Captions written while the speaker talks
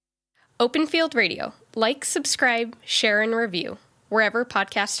Open Field Radio. Like, subscribe, share, and review wherever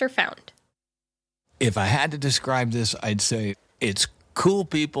podcasts are found. If I had to describe this, I'd say it's cool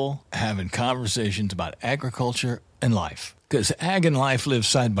people having conversations about agriculture and life. Because ag and life live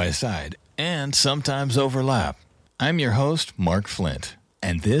side by side and sometimes overlap. I'm your host, Mark Flint,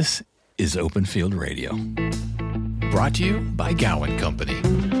 and this is Open Field Radio. Brought to you by Gowan Company.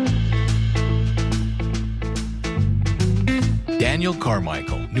 Daniel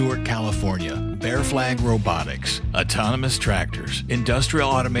Carmichael, Newark, California. Bear Flag Robotics, autonomous tractors,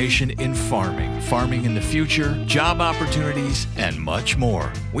 industrial automation in farming, farming in the future, job opportunities, and much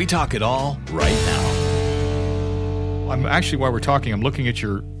more. We talk it all right now. I'm actually, while we're talking, I'm looking at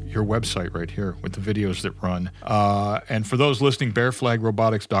your website right here with the videos that run. And for those listening,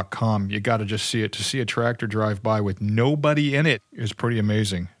 bearflagrobotics.com, you got to just see it. To see a tractor drive by with nobody in it is pretty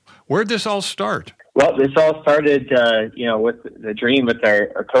amazing. Where'd this all start? Well, this all started, with the dream with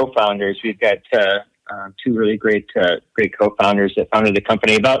our co-founders. We've got two really great co-founders that founded the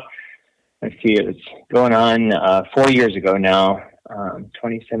company about, it was going on 4 years ago now,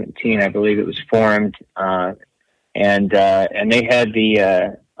 2017, I believe it was formed. And they had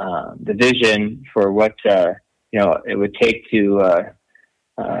the vision for what, it would take to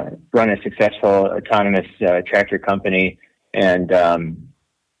run a successful autonomous tractor company. And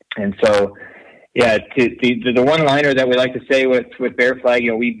so, yeah, the one-liner that we like to say with Bear Flag,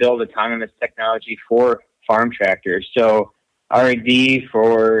 we build autonomous technology for farm tractors. So R&D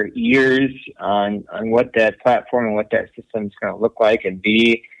for years on what that platform and what that system is going to look like and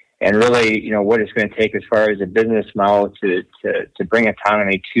be, and really, what it's going to take as far as a business model to bring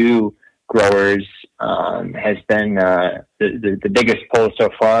autonomy to growers has been the biggest pull so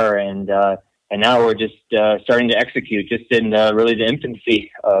far, and now we're just starting to execute, just in really the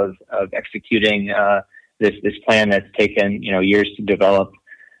infancy of executing this plan that's taken years to develop,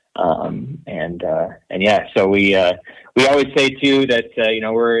 so we always say too that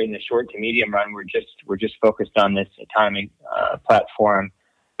we're in the short to medium run. We're just focused on this autonomy platform.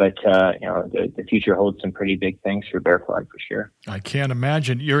 But, the future holds some pretty big things for Bear Flag for sure. I can't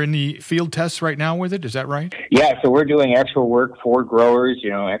imagine. You're in the field tests right now with it, is that right? Yeah, so we're doing actual work for growers,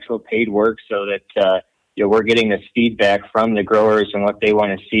 actual paid work, so that, we're getting this feedback from the growers and what they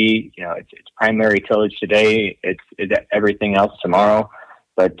want to see. It's primary tillage today. It's everything else tomorrow.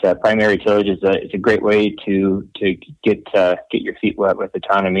 But primary tillage is a great way to get your feet wet with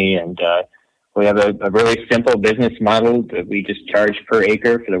autonomy, and we have a really simple business model that we just charge per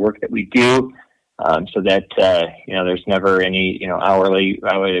acre for the work that we do, so that there's never any hourly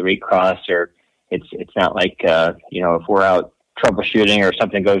rate costs, or it's not like if we're out troubleshooting or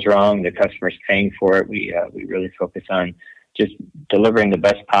something goes wrong, the customer's paying for it. We really focus on just delivering the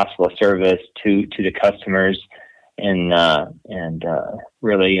best possible service to the customers, and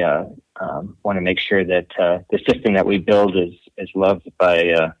really want to make sure that the system that we build is loved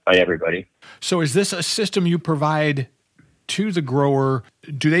by everybody. So is this a system you provide to the grower?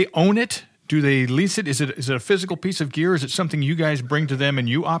 Do they own it? Do they lease it? Is it a physical piece of gear? Is it something you guys bring to them and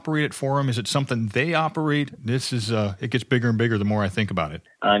you operate it for them? Is it something they operate? This is it gets bigger and bigger the more I think about it.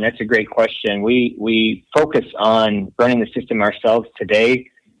 That's a great question. We focus on running the system ourselves today.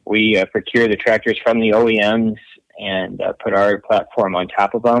 We procure the tractors from the OEMs and put our platform on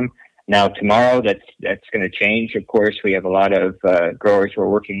top of them. Now, tomorrow, that's going to change. Of course, we have a lot of growers we're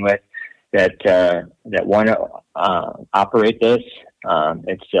working with that want to operate this.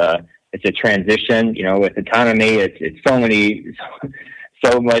 It's a transition. With autonomy, it's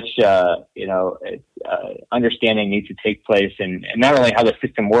so much. Understanding needs to take place, and not only how the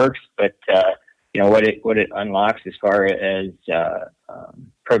system works, but what it unlocks as far as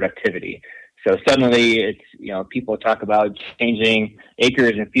productivity. So suddenly it's, people talk about changing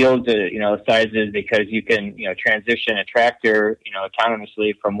acres and fields, sizes, because you can, transition a tractor,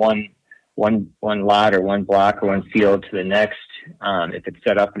 autonomously from one lot or one block or one field to the next. If it's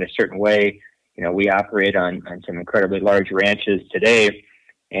set up in a certain way, we operate on some incredibly large ranches today,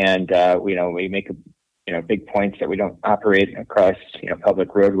 and, we make big points that we don't operate across,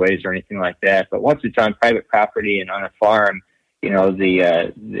 public roadways or anything like that. But once it's on private property and on a farm,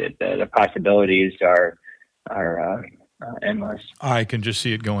 the possibilities are endless. I can just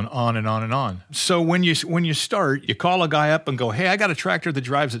see it going on and on and on. So when you start, you call a guy up and go, "Hey, I got a tractor that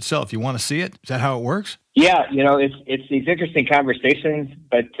drives itself. You want to see it?" Is that how it works? Yeah, it's these interesting conversations,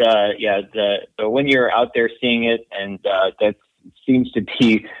 but but when you're out there seeing it, and that seems to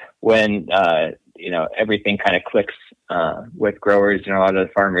be when everything kind of clicks with growers and a lot of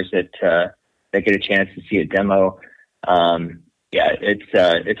the farmers that get a chance to see a demo.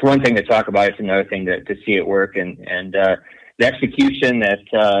 It's one thing to talk about. It's another thing to see it work. And the execution that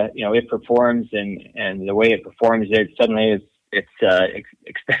it performs and the way it performs it suddenly it's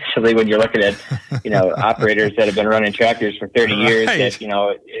especially when you're looking at operators that have been running tractors for 30 years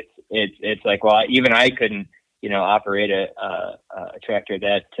that it's like, well, even I couldn't operate a tractor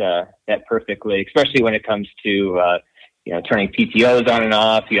that perfectly, especially when it comes to turning PTOs on and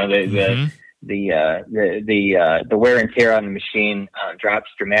off. The wear and tear on the machine drops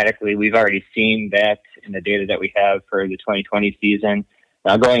dramatically. We've already seen that in the data that we have for the 2020 season.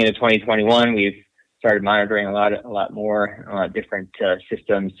 Going into 2021, we've started monitoring a lot more different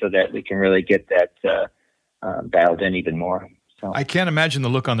systems so that we can really get that dialed in even more. So I can't imagine the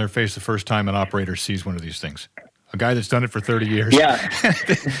look on their face the first time an operator sees one of these things. A guy that's done it for 30 years. Yeah.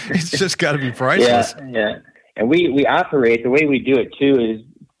 It's just got to be priceless. Yeah. And we operate, the way we do it too is,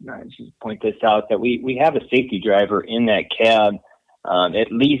 I should point this out, that we have a safety driver in that cab,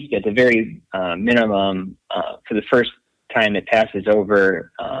 at least at the very minimum, for the first time it passes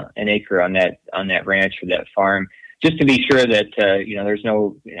over an acre on that ranch or that farm, just to be sure that there's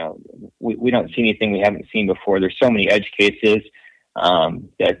no we don't see anything we haven't seen before. There's so many edge cases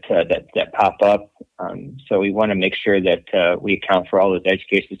that pop up, so we want to make sure that we account for all those edge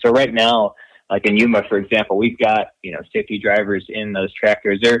cases. So right now, like in Yuma, for example, we've got safety drivers in those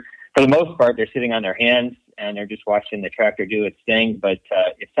tractors. They're, for the most part, they're sitting on their hands and they're just watching the tractor do its thing. But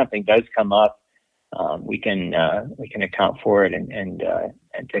if something does come up, we can account for it and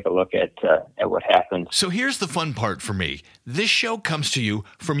take a look at what happens. So here's the fun part for me. This show comes to you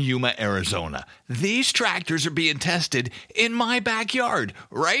from Yuma, Arizona. These tractors are being tested in my backyard,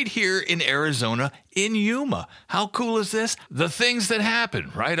 right here in Arizona, in Yuma. How cool is this? The things that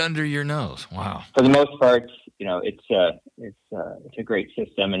happen right under your nose. Wow. For the most part, it's a great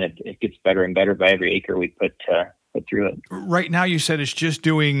system, and it gets better and better by every acre we put through it. Right now, you said it's just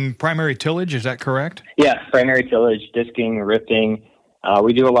doing primary tillage. Is that correct? Yeah, primary tillage, disking, ripping.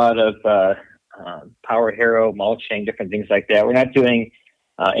 We do a lot of power harrow, mulching, different things like that. We're not doing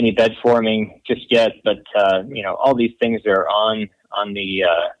any bed forming just yet, but all these things are on the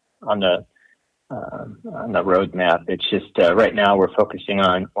roadmap. It's just right now we're focusing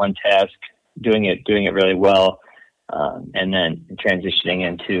on one task, doing it really well, and then transitioning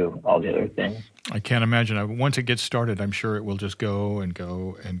into all the other things. I can't imagine. Once it gets started, I'm sure it will just go and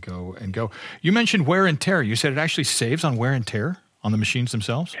go and go and go. You mentioned wear and tear. You said it actually saves on wear and tear on the machines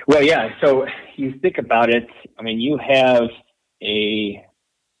themselves? Well, yeah. So you think about it. I mean, you have a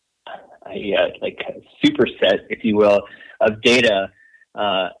superset, if you will, of data.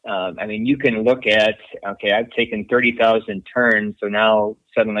 I mean, you can look at, okay, I've taken 30,000 turns, so now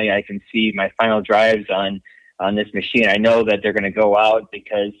suddenly I can see my final drives on this machine. I know that they're going to go out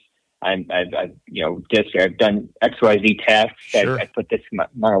because I've done XYZ tasks. Sure. I put this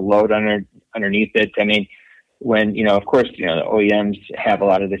amount of load underneath it. I mean, when, of course, the OEMs have a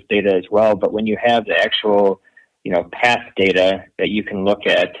lot of this data as well, but when you have the actual, path data that you can look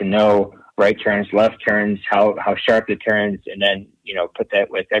at to know right turns, left turns, how sharp the turns, and then, put that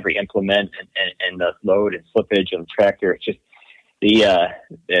with every implement and the load and slippage of the tractor, it's just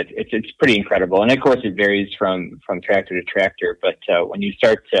it's pretty incredible. And of course it varies from tractor to tractor, but when you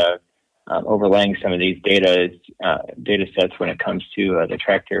start overlaying some of these data sets when it comes to the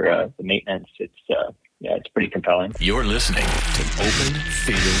tractor, the maintenance, it's pretty compelling. You're listening to Open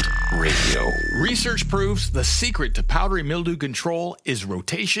Field Radio. Research proves the secret to powdery mildew control is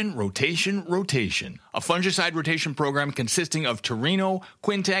rotation, rotation, rotation. A fungicide rotation program consisting of Terino,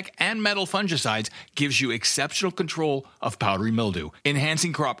 Quintec, and Metal fungicides gives you exceptional control of powdery mildew,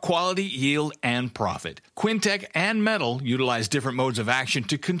 enhancing crop quality, yield, and profit. Quintec and Metal utilize different modes of action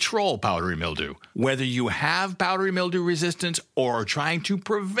to control powdery mildew. Whether you have powdery mildew resistance or are trying to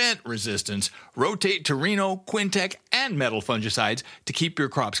prevent resistance, rotate Terino, Quintec, and Metal fungicides to keep your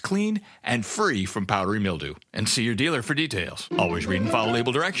crops clean and free from powdery mildew. And see your dealer for details. Always read and follow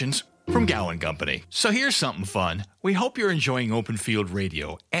label directions from Gowan Company. So here's something fun. We hope you're enjoying Open Field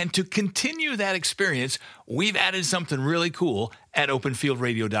Radio. And to continue that experience, we've added something really cool at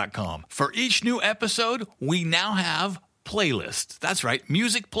openfieldradio.com. For each new episode, we now have playlists. That's right,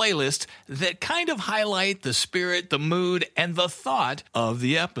 music playlists that kind of highlight the spirit, the mood, and the thought of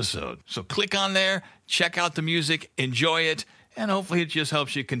the episode. So click on there, check out the music, enjoy it, and hopefully it just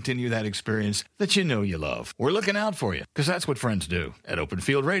helps you continue that experience that you know you love. We're looking out for you, because that's what friends do at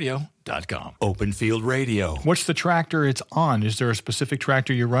openfieldradio.com. Open Field Radio. What's the tractor it's on? Is there a specific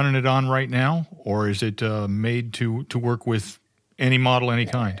tractor you're running it on right now, or is it made to work with any model, any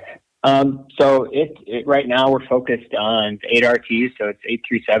kind? So it right now we're focused on 8 RTs, so it's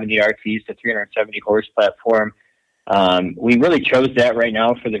 8370 RTs, the 370 horse platform. We really chose that right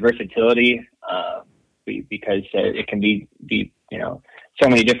now for the versatility. because it can be so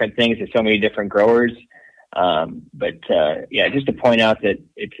many different things to so many different growers. Just to point out that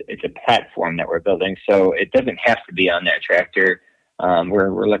it's a platform that we're building, so it doesn't have to be on that tractor.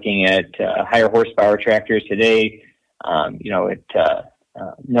 We're looking at higher horsepower tractors today.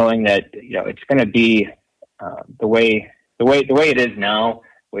 Knowing that it's going to be the way it is now,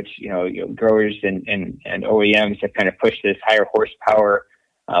 which growers and OEMs have kind of pushed this higher horsepower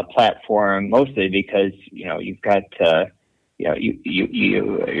platform, mostly because you've got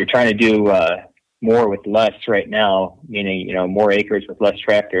you're trying to do more with less right now, meaning more acres with less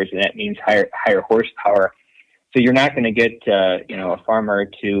tractors, and that means higher horsepower. So you're not going to get a farmer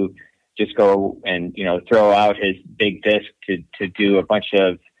to just go and throw out his big disc to do a bunch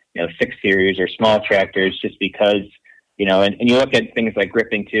of 6 series or small tractors just because and you look at things like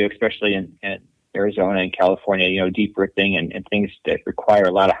ripping too, especially in Arizona and California, deep ripping and things that require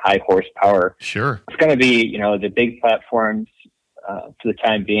a lot of high horsepower. Sure, it's going to be the big platforms for the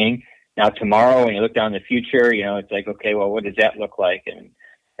time being. Now tomorrow, when you look down the future, it's like, okay, well, what does that look like? And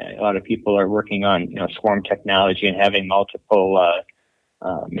a lot of people are working on swarm technology and having multiple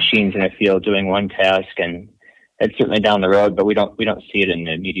machines in a field doing one task, and it's certainly down the road, but we don't see it in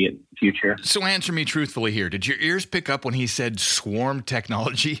the immediate future. So answer me truthfully here. Did your ears pick up when he said swarm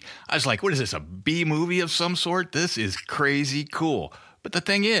technology? I was like, what is this, a B movie of some sort? This is crazy cool. But the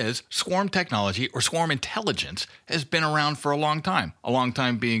thing is, swarm technology or swarm intelligence has been around for a long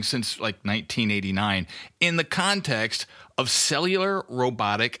time being since like 1989 in the context of cellular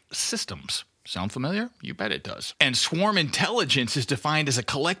robotic systems. Sound familiar? You bet it does. And swarm intelligence is defined as a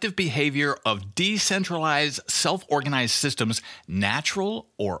collective behavior of decentralized, self-organized systems, natural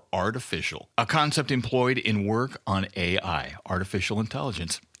or artificial. A concept employed in work on AI, artificial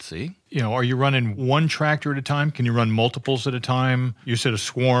intelligence. See? Are you running one tractor at a time? Can you run multiples at a time? You said a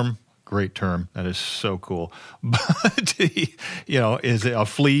swarm. Great term. That is so cool. But, is it a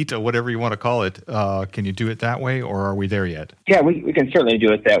fleet or whatever you want to call it? Can you do it that way, or are we there yet? Yeah, we can certainly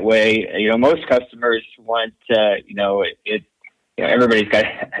do it that way. Most customers want, everybody's got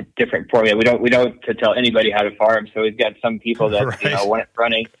a different formula. We don't to tell anybody how to farm. So we've got some people that, right. Want it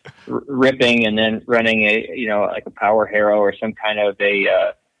running, ripping and then running like a power harrow or some kind of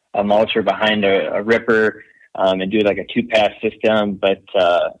a mulcher behind a ripper. And do like a 2-pass system. But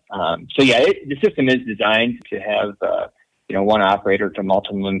the system is designed to have, one operator to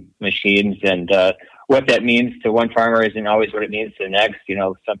multiple machines. And what that means to one farmer isn't always what it means to the next.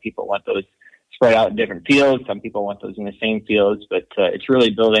 Some people want those spread out in different fields. Some people want those in the same fields. But it's really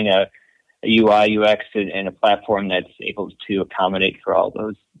building a UI, UX, and a platform that's able to accommodate for all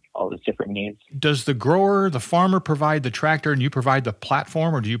those different needs. Does the farmer provide the tractor and you provide the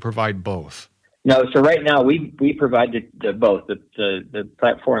platform, or do you provide both? No, so right now we provide both the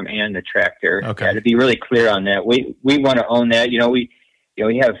platform and the tractor. Okay. To be really clear on that, we want to own that. We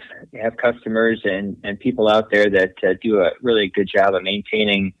have customers and people out there that do a really good job of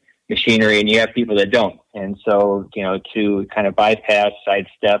maintaining machinery, and you have people that don't. And so to kind of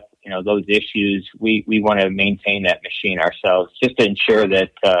sidestep those issues, we want to maintain that machine ourselves, just to ensure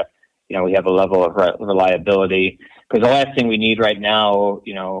that we have a level of reliability. Because the last thing we need right now,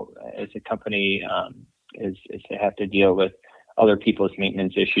 as a company, is to have to deal with other people's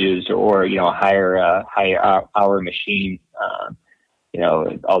maintenance issues or higher hour machine.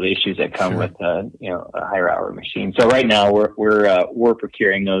 All the issues that come with a higher hour machine. So right now we're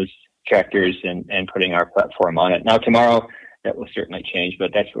procuring those tractors and putting our platform on it. Now tomorrow that will certainly change,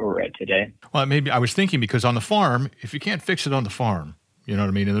 but that's where we're at today. Well, maybe I was thinking, because on the farm, if you can't fix it on the farm, you know what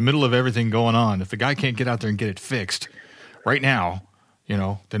I mean? In the middle of everything going on, if the guy can't get out there and get it fixed right now,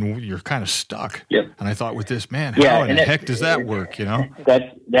 then you're kind of stuck. Yep. And I thought with this, man, how in the heck does that work? That's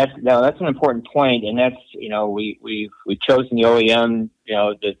an important point, and that's we've chosen the OEM,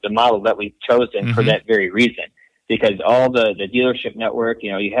 the model that we've chosen for that very reason, because all the dealership network,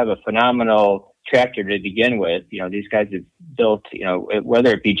 you have a phenomenal tractor to begin with. These guys have built,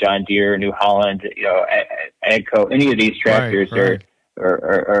 whether it be John Deere, New Holland, AGCO, any of these tractors right.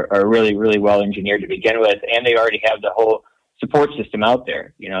 are really, really well engineered to begin with, and they already have the whole support system out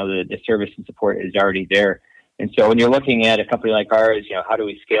there. The service and support is already there. And so when you're looking at a company like ours, how do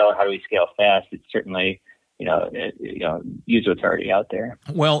we scale? How do we scale fast? It's certainly, use what's already out there.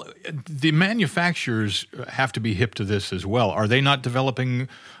 Well, the manufacturers have to be hip to this as well. Are they not developing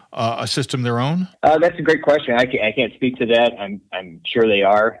a system their own? That's a great question. I can't speak to that. I'm sure they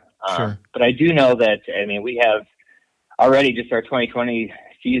are. Sure. But I do know that, we have already just our 2020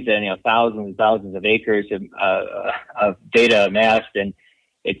 season, thousands and thousands of acres of data amassed. And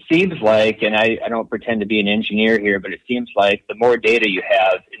it seems like, and I don't pretend to be an engineer here, but it seems like the more data you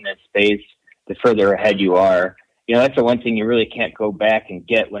have in this space, the further ahead you are. That's the one thing you really can't go back and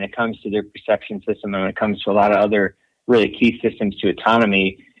get when it comes to their perception system, and when it comes to a lot of other really key systems to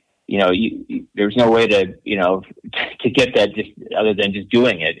autonomy. There's no way to to get that just other than just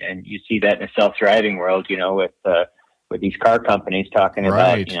doing it. And you see that in the self-driving world, with these car companies talking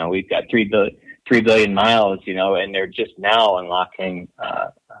right. about, we've got 3 billion miles, and they're just now unlocking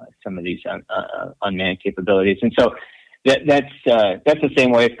some of these unmanned capabilities. And so that's the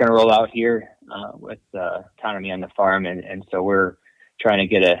same way it's going to roll out here with autonomy on the farm. And so we're trying to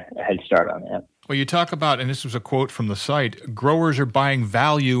get a head start on that. Well, you talk about, and this was a quote from the site, growers are buying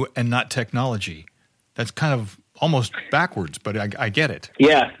value and not technology. That's kind of almost backwards, but I get it.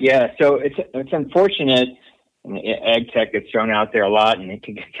 Yeah. So it's unfortunate. Ag tech gets thrown out there a lot, and it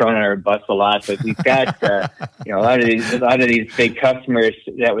can get thrown under a bus a lot. But we've got a lot of these big customers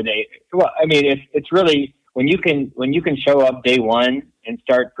that it's really when you can show up day one and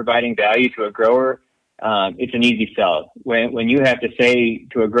start providing value to a grower. It's an easy sell. When you have to say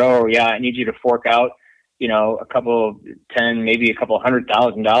to a grower, yeah, I need you to fork out, a couple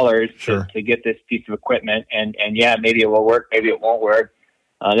 $100,000 sure. to get this piece of equipment, and yeah, maybe it will work, maybe it won't work.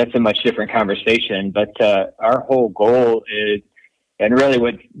 That's a much different conversation. But our whole goal is, and really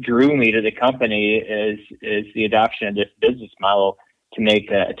what drew me to the company is the adoption of this business model to make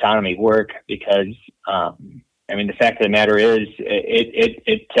autonomy work. Because the fact of the matter is,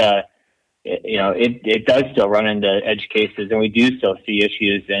 it does still run into edge cases, and we do still see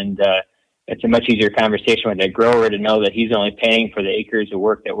issues. And it's a much easier conversation with that grower to know that he's only paying for the acres of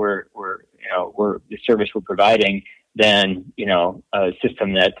work that we're the service we're providing than a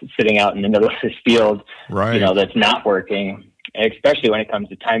system that's sitting out in the middle of this field, right? That's not working, especially when it comes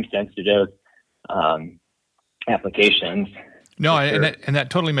to time sensitive applications. No, sure. and that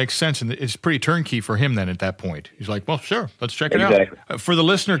totally makes sense, and it's pretty turnkey for him then at that point. He's like, well, sure, let's check it out. For the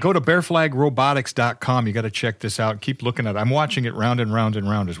listener, go to bearflagrobotics.com. You got to check this out. Keep looking at it. I'm watching it round and round and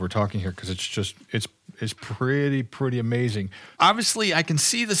round as we're talking here because it's pretty amazing. Obviously, I can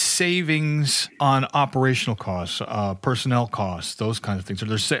see the savings on operational costs, personnel costs, those kinds of things.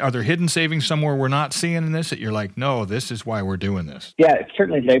 Are there hidden savings somewhere we're not seeing in this that you're like, no, this is why we're doing this? Yeah, it's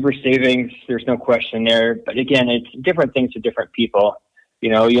certainly labor savings. There's no question there. But again, it's different things to different people.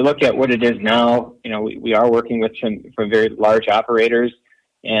 You look at what it is now. We are working with some very large operators,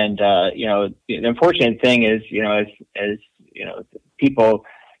 and the unfortunate thing is, as people.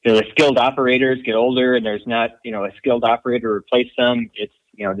 The skilled operators get older, and there's not, a skilled operator to replace them. It's,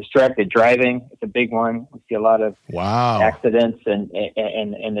 distracted driving. It's a big one. We see a lot of accidents and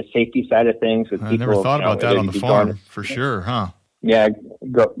the safety side of things with people. I never thought about that on the farm, for sure, huh? Yeah,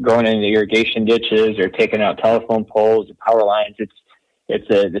 going into irrigation ditches or taking out telephone poles or power lines. It's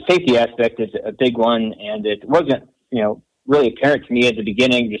the safety aspect is a big one, and it wasn't, really apparent to me at the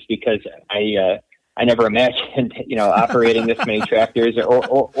beginning just because I never imagined, operating this many tractors or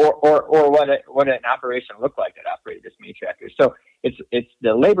what an operation looked like that operated this many tractors. So it's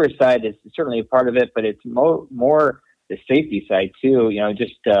the labor side is certainly a part of it, but it's more the safety side too.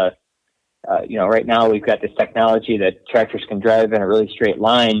 Right now we've got this technology that tractors can drive in a really straight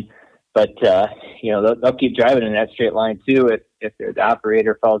line, but they'll keep driving in that straight line too if the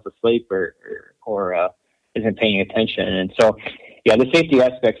operator falls asleep or isn't paying attention. And so, yeah, the safety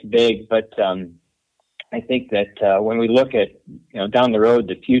aspect's big, but I think that when we look at down the road,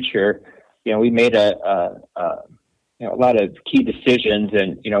 the future, we made a lot of key decisions,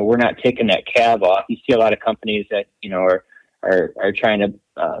 and we're not taking that cab off. You see a lot of companies that are trying to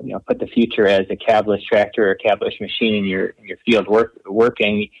put the future as a cabless tractor or a cabless machine in your field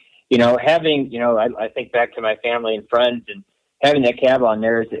working. I think back to my family and friends, and having that cab on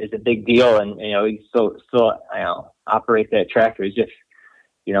there is a big deal, and you still operate that tractor as if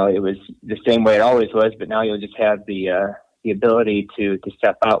it was the same way it always was, but now you'll just have the ability to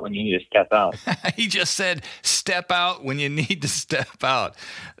step out when you need to step out. He just said, step out when you need to step out.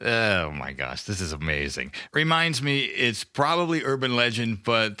 Oh my gosh, this is amazing. Reminds me, it's probably urban legend,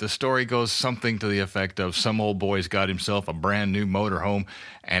 but the story goes something to the effect of some old boy's got himself a brand new motorhome,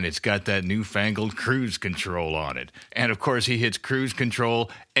 and it's got that newfangled cruise control on it. And of course, he hits cruise control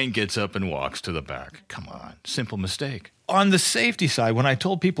and gets up and walks to the back. Come on, simple mistake. On the safety side, when I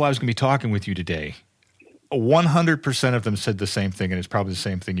told people I was going to be talking with you today, 100% of them said the same thing, and it's probably the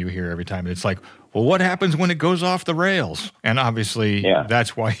same thing you hear every time. And it's like, well, what happens when it goes off the rails? And obviously,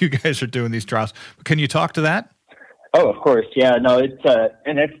 That's why you guys are doing these trials. Can you talk to that? Oh, of course. Yeah, no, it's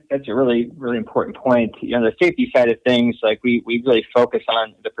and that's a really, really important point. The safety side of things, like we really focus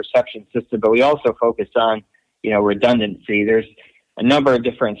on the perception system, but we also focus on, redundancy. There's a number of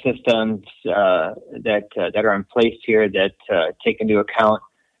different systems that are in place here that take into account,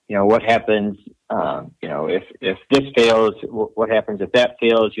 what happens, if this fails, what happens if that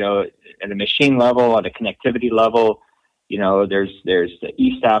fails, at a machine level, at a connectivity level, there's the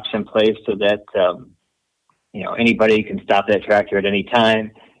e-stops in place so that, anybody can stop that tractor at any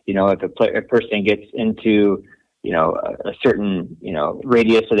time. If a person gets into, a certain,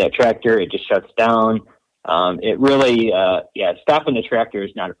 radius of that tractor, it just shuts down. It really, stopping the tractor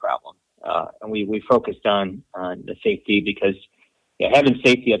is not a problem. And we focused on the safety because having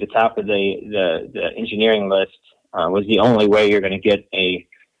safety at the top of the engineering list was the only way you're going to get a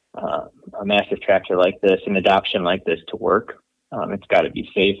massive tractor like this, an adoption like this to work. It's got to be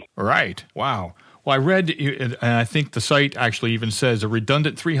safe. Right. Wow. Well, I read, and I think the site actually even says a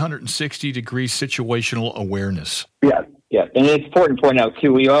redundant 360-degree situational awareness. Yeah. And it's important to point out,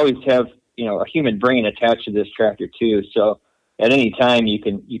 too, we always have, a human brain attached to this tractor, too. So at any time, you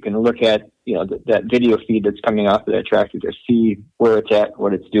can look at, that video feed that's coming off of that tractor to see where it's at,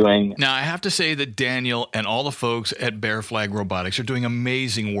 what it's doing. Now, I have to say that Daniel and all the folks at Bear Flag Robotics are doing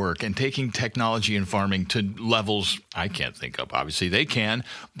amazing work and taking technology in farming to levels I can't think of. Obviously, they can.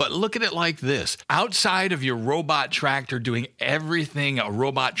 But look at it like this. Outside of your robot tractor doing everything a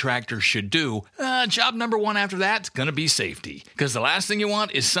robot tractor should do, job number one after that's going to be safety. Because the last thing you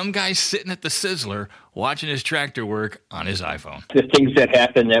want is some guy sitting at the Sizzler watching his tractor work on his iPhone. The things that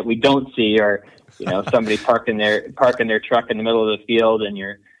happen that we don't see are, somebody parking their truck in the middle of the field, and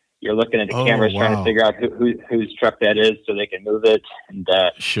you're looking at the cameras trying to figure out whose truck that is so they can move it. And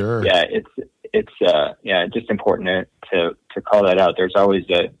sure, it's just important to call that out. There's always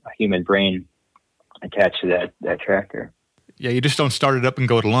a human brain attached to that tractor. Yeah, you just don't start it up and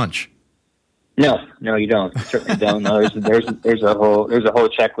go to lunch. No, you don't. You certainly don't. No, there's a whole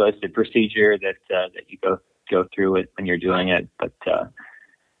checklist and procedure that you go through it when you're doing it.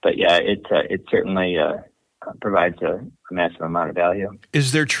 But yeah, it certainly provides a massive amount of value.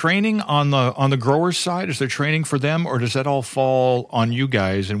 Is there training on the grower's side? Is there training for them, or does that all fall on you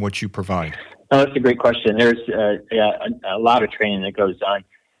guys and what you provide? Oh, that's a great question. There's a lot of training that goes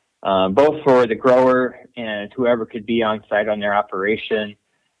on, both for the grower and whoever could be on site on their operation.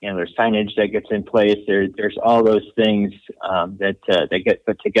 There's signage that gets in place. There's all those things that get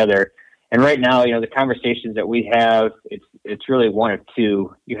put together. And right now, the conversations that we have, it's really one of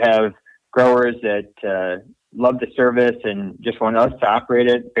two. You have growers that love the service and just want us to operate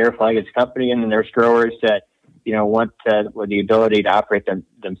it, Bear Flag as a company, and then there's growers that want the ability to operate them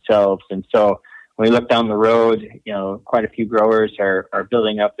themselves. And so when we look down the road, quite a few growers are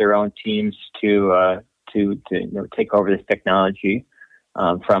building up their own teams to take over this technology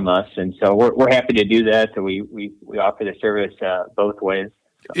from us, and so we're happy to do that. So we offer the service both ways.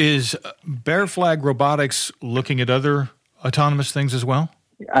 So. Is Bear Flag Robotics looking at other autonomous things as well?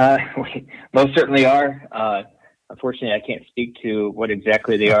 We most certainly are. Unfortunately, I can't speak to what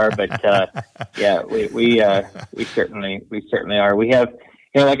exactly they are, but we certainly are. We have,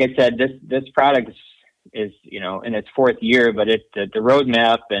 like I said, this product is in its fourth year, but the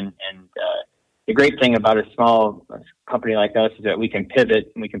roadmap and the great thing about a small company like us is that we can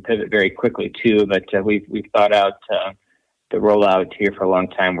pivot very quickly too. But we've thought out the rollout here for a long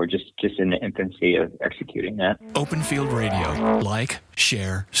time. We're just in the infancy of executing that. Open Field Radio. Like,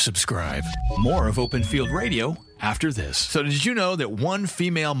 share, subscribe. More of Open Field Radio after this. So did you know that one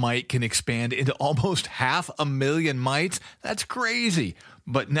female mite can expand into almost 500,000 mites? That's crazy.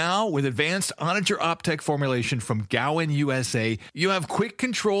 But now, with advanced Onager Optech formulation from Gowan, USA, you have quick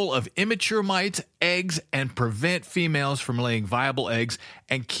control of immature mites, eggs, and prevent females from laying viable eggs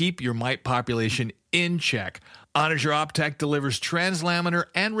and keep your mite population in check. Onager Optech delivers translaminar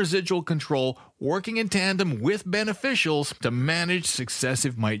and residual control, working in tandem with beneficials to manage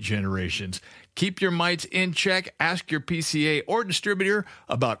successive mite generations. Keep your mites in check. Ask your PCA or distributor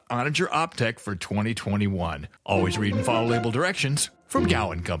about Onager Optech for 2021. Always read and follow label directions from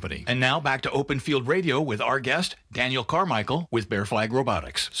Gowan Company. And now back to Open Field Radio with our guest, Daniel Carmichael with Bear Flag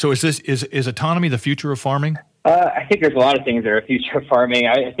Robotics. So is autonomy the future of farming? I think there's a lot of things that are future of farming.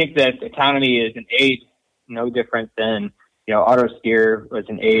 I think that autonomy is an aid, no different than auto steer was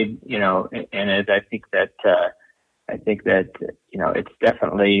an aid. And I think that it's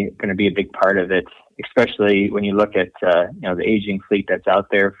definitely going to be a big part of it, especially when you look at the aging fleet that's out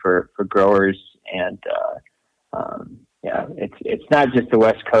there for growers. And it's not just the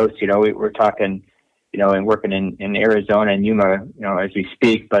West Coast. We're talking and working in Arizona and Yuma as we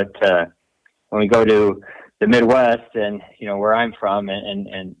speak. But when we go to the Midwest and where I'm from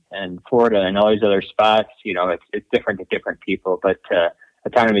and Florida and all these other spots, it's different to different people. But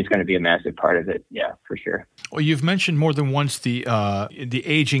autonomy is going to be a massive part of it. Yeah, for sure. Well, you've mentioned more than once the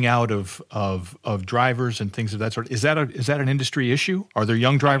aging out of drivers and things of that sort. Is that an industry issue? Are there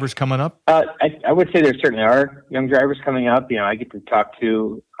young drivers coming up? I would say there certainly are young drivers coming up. I get to talk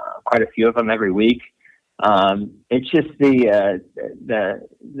to quite a few of them every week. It's just the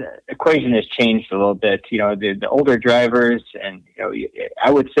equation has changed a little bit. The older drivers, and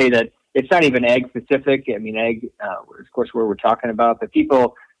I would say that it's not even ag specific. I mean, ag, of course, where we're talking about, but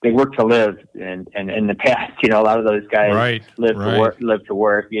people, they work to live, and in the past, a lot of those guys live to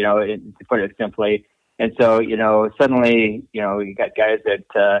work. To put it simply. And so, suddenly, you got guys that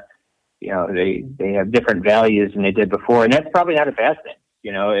they have different values than they did before, and that's probably not a bad thing.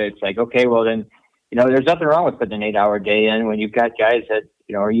 It's like, okay, well then, there's nothing wrong with putting an 8-hour day in when you've got guys that,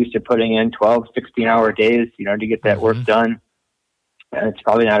 are used to putting in 12, 16-hour days, to get that work done. It's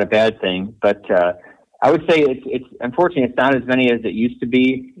probably not a bad thing. But I would say it's unfortunately, it's not as many as it used to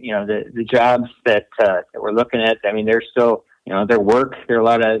be. The jobs that we're looking at, I mean, they're still, their work, there's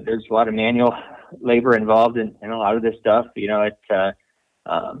a lot of manual labor involved in a lot of this stuff. I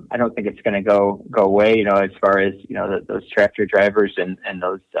don't think it's going to go away, as far as, those tractor drivers and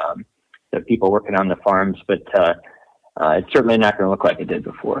those the people working on the farms, but it's certainly not going to look like it did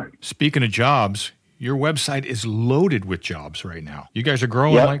before. Speaking of jobs, your website is loaded with jobs right now. You guys are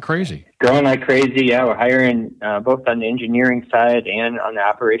growing like crazy. Growing like crazy, yeah. We're hiring both on the engineering side and on the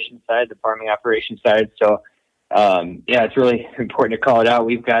operations side, the farming operations side. So, it's really important to call it out.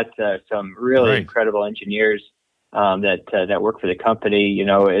 We've got some really incredible engineers that work for the company.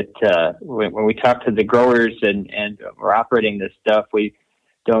 When we talk to the growers and we're operating this stuff, we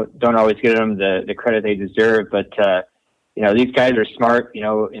don't always give them the credit they deserve, but these guys are smart.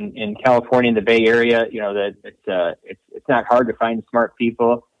 In California, in the Bay Area, that it's not hard to find smart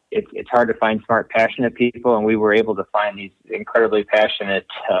people. It's hard to find smart, passionate people, and we were able to find these incredibly passionate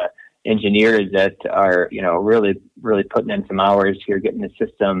engineers that are really really putting in some hours here, getting the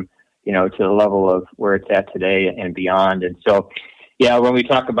system to the level of where it's at today and beyond. And so, when we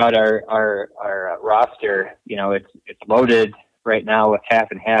talk about our roster, it's loaded right now with half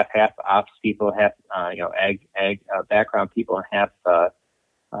and half ops people, half ag background people, and half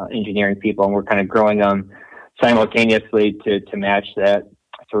engineering people, and we're kind of growing them simultaneously to match that,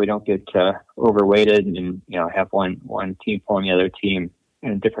 so we don't get overweighted and have one team pulling the other team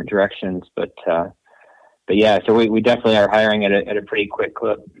in different directions. But yeah, so we definitely are hiring at a pretty quick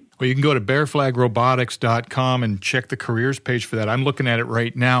clip. Well, you can go to bearflagrobotics.com and check the careers page for that. I'm looking at it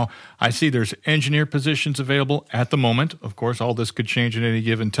right now. I see there's engineer positions available at the moment. Of course, all this could change at any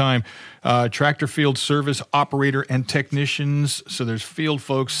given time. Tractor field service operator and technicians. So there's field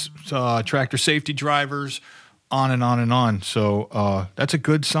folks, tractor safety drivers, on and on and on. So that's a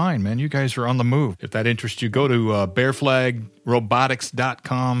good sign, man. You guys are on the move. If that interests you, go to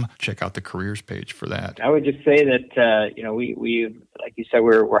bearflagrobotics.com. Check out the careers page for that. I would just say that, we like you said,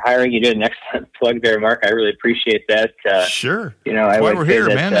 we're hiring. You did an excellent plug there, Mark. I really appreciate that. Sure. That's why we're here,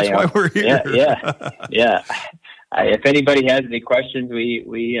 man. That's why we're here. Yeah. If anybody has any questions,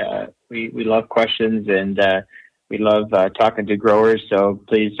 we love questions, and we love talking to growers. So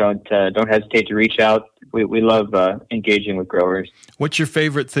please don't hesitate to reach out. We love engaging with growers. What's your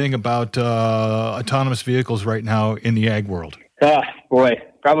favorite thing about autonomous vehicles right now in the ag world?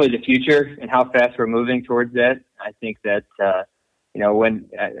 Probably the future and how fast we're moving towards that. I think that, when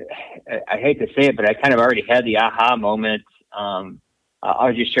I hate to say it, but I kind of already had the aha moment.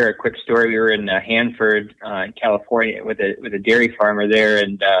 I'll just share a quick story. We were in Hanford, in California, with a dairy farmer there,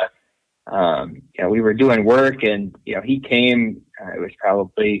 and we were doing work, and he came. It was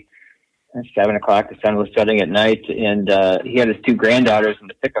probably 7 o'clock. The sun was setting at night, and he had his 2 granddaughters in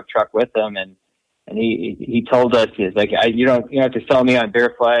the pickup truck with him, and he told us, he's like, you don't have to sell me on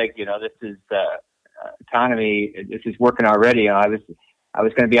Bear Flag. This is autonomy. This is working already. I was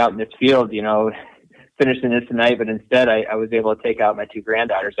going to be out in this field, finishing this tonight, but instead I was able to take out my 2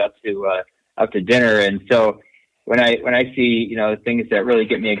 granddaughters up to dinner. And so when I see things that really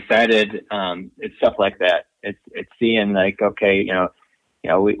get me excited, it's stuff like that. It's seeing like, okay,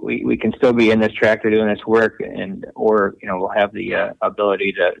 we can still be in this tractor doing this work, or we'll have the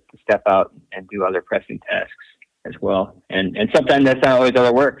ability to step out and do other pressing tasks as well. And sometimes that's not always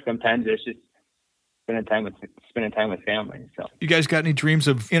other work. Sometimes it's just spending time with family. So, you guys got any dreams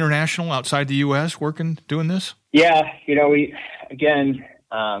of international, outside the U.S., doing this? Yeah, we again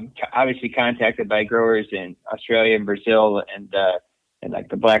obviously contacted by growers in Australia and Brazil and like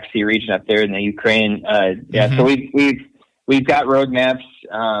the Black Sea region up there in the Ukraine. So we've got roadmaps,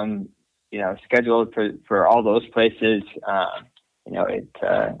 scheduled for all those places. I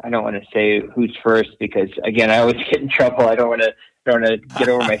don't want to say who's first because, again, I always get in trouble. I don't want don't want to get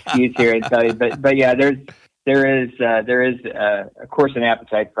over my skis here and tell you, but yeah, there is of course an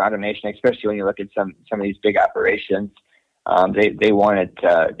appetite for automation, especially when you look at some of these big operations. They want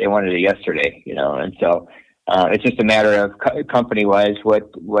it yesterday, and so it's just a matter of company wise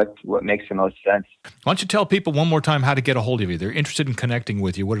what makes the most sense. Why don't you tell people one more time how to get a hold of you? They're interested in connecting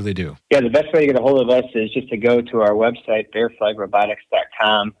with you. What do they do? Yeah, the best way to get a hold of us is just to go to our website,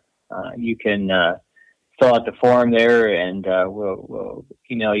 bearflagrobotics.com. You can fill out the form there, and we'll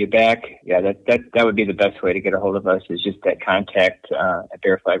email you back. Yeah, that would be the best way to get a hold of us, is just that contact at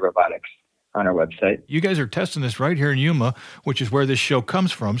Bear Flag Robotics on our website. You guys are testing this right here in Yuma, which is where this show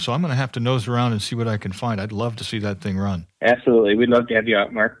comes from, so I'm going to have to nose around and see what I can find. I'd love to see that thing run. Absolutely. We'd love to have you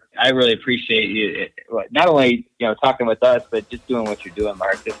out, Mark. I really appreciate you not only talking with us, but just doing what you're doing,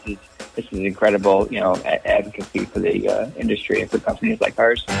 Mark. This is incredible, advocacy for the industry and for companies like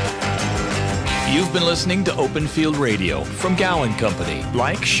ours. You've been listening to Open Field Radio from Gowan Company.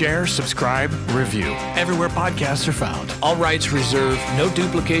 Like, share, subscribe, review. Everywhere podcasts are found. All rights reserved, no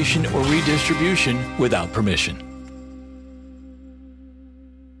duplication or redistribution without permission.